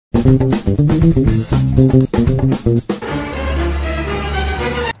Welcome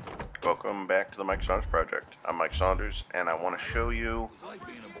back to the Mike Saunders Project. I'm Mike Saunders, and I want to show you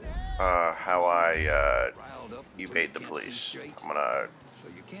how I evade the police. I'm gonna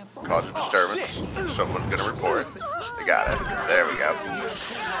cause a disturbance. Someone's gonna report. They got it. There we go.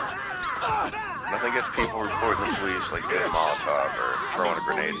 Nothing gets people reporting the police like getting a Molotov or throwing a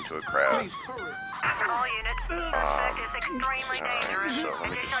grenade into a crowd. All units, is extremely dangerous. So let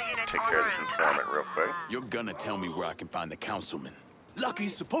me just take care of this informant real quick. You're gonna tell me where I can find the councilman.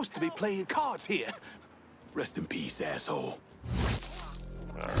 Lucky's supposed to be playing cards here. Rest in peace, asshole.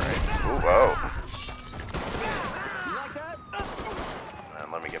 Alright. Ooh, whoa.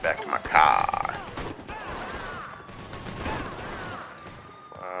 And let me get back to my car.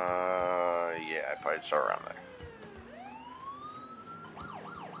 Yeah, I probably saw around there.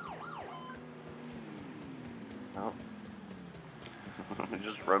 Oh. Let me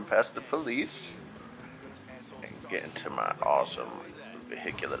just run past the police and get into my awesome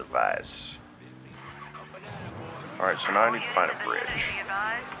vehicular device. Alright, so now I need to find a bridge.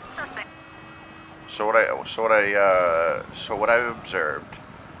 So what I've observed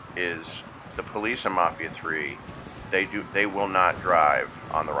is the police in Mafia 3, they will not drive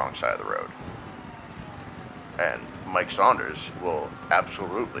on the wrong side of the road. And Mike Saunders will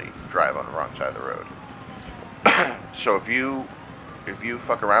absolutely drive on the wrong side of the road. So if you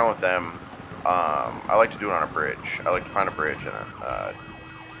fuck around with them, I like to do it on a bridge. I like to find a bridge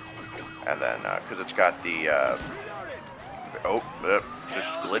and then because it's got the just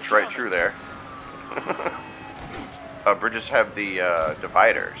glitch right through there. Bridges have the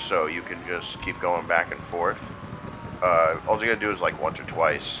divider, so you can just keep going back and forth. All you gotta do is like once or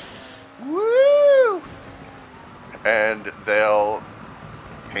twice. Woo! And they'll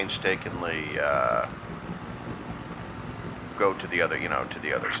painstakingly go to the other, to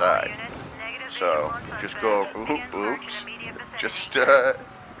the other side. So just go, oops, just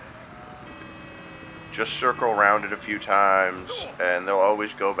circle around it a few times, and they'll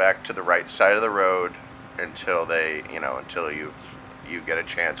always go back to the right side of the road until they, until you get a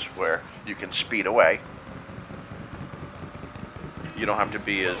chance where you can speed away. You don't have to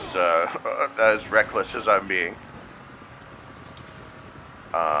be as reckless as I'm being.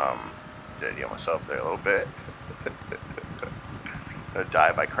 Did yell myself there a little bit. I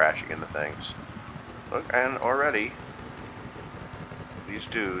die by crashing into things. Look, and already these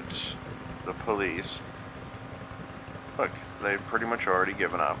dudes, the police, look, they've pretty much already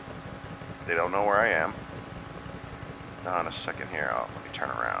given up. They don't know where I am. Now in a second here, let me turn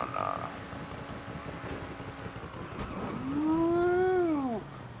around.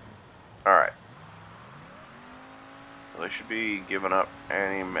 Alright. Well, they should be giving up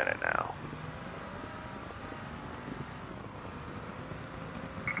any minute now.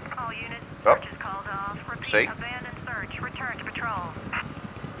 All units, Oh. search is called off. Repeat, See? abandoned search. Return to patrol.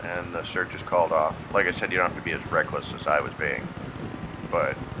 And the search is called off. Like I said, you don't have to be as reckless as I was being.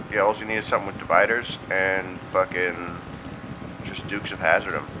 But, yeah, all you need is something with dividers and fucking just Dukes of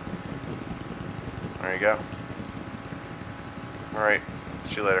Hazzard them. There you go. Alright,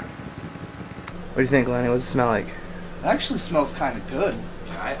 see you later. What do you think, Lenny? What does it smell like? It actually smells kind of good.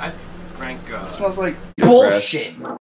 Yeah, I've drank, It smells like Bullshit!